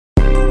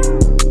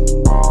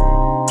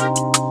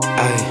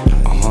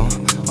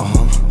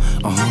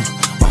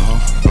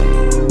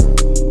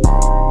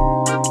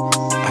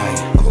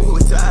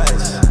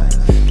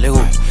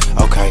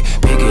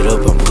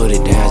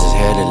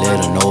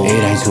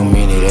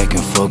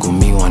fuck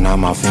with me when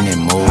I'm off in that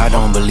mode. I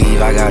don't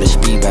believe I gotta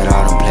speak about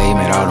all them play,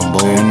 made all them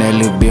bold. And that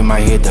little bit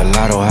might hit the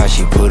lotto, how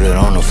she put it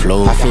on the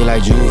floor. I feel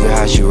like Juve,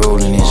 how she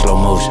rolling in slow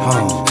motion.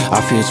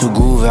 I feel too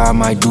groovy, I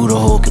might do the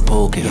hokey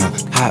pokey.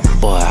 Hot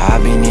boy, I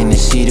been in the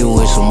city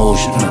with some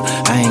motion.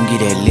 I ain't get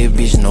that little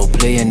bitch no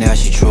player, now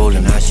she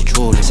trolling.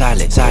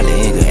 Solid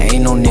nigga,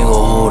 ain't no nigga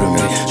holding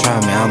me. Try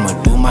me,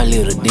 I'ma do my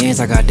little dance,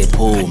 I got that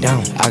pole.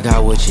 I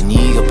got what you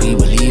need,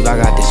 please believe I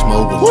got that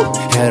smoke.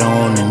 Had her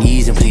on the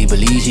knees and please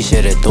believe she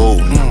said that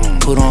throat.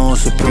 Put on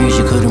Supreme,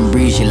 she couldn't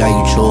breathe, she like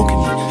you choking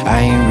me.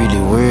 I ain't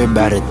really worried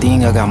about a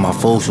thing, I got my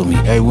folks with me.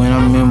 Hey, when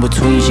I'm in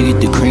between, she get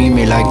the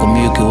creamy like a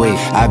Milky Way.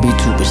 I be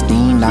too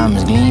pristine,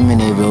 diamonds gleaming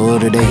every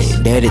other day.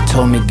 Daddy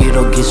told me get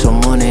up, get some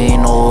money,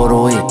 ain't no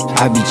other way.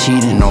 I be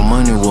cheating on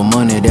money with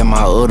money, that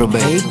my other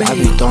babe. I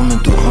be thumbing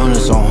through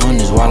hundreds on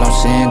hundreds while I'm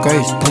saying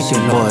grace. Pussy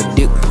boy,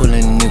 dick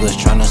pulling niggas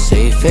tryna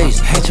save face.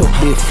 Had your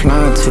bitch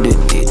flying to the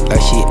dick like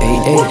she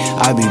AA.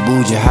 I be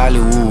bougie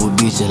Hollywood with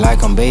bitches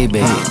like I'm baby.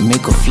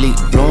 Make a flick,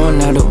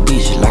 blowing out a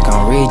bitch like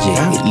I'm Ray J.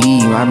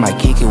 Leave, I might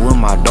kick it with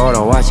my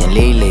daughter watching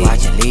Lele.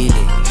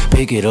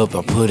 Pick it up,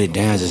 I put it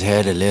down, just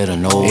had to let her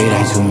know. It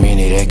ain't too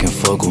many that can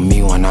fuck with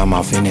me when I'm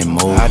off in that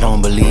mode. I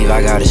don't believe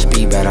I gotta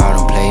speak about all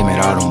them play,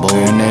 made all them bold.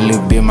 And that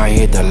little bit might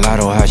hit the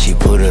lotto, how she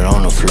put it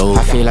on the floor.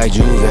 I feel like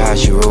Juve, how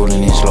she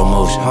rolling in slow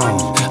motion.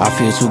 I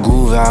feel too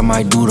groovy, I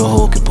might do the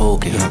hokey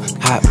pokey.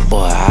 Hot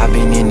boy, I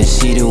been in the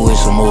city with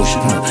some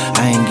motion.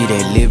 I ain't get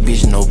that little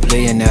bitch no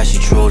player, now she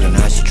trolling me.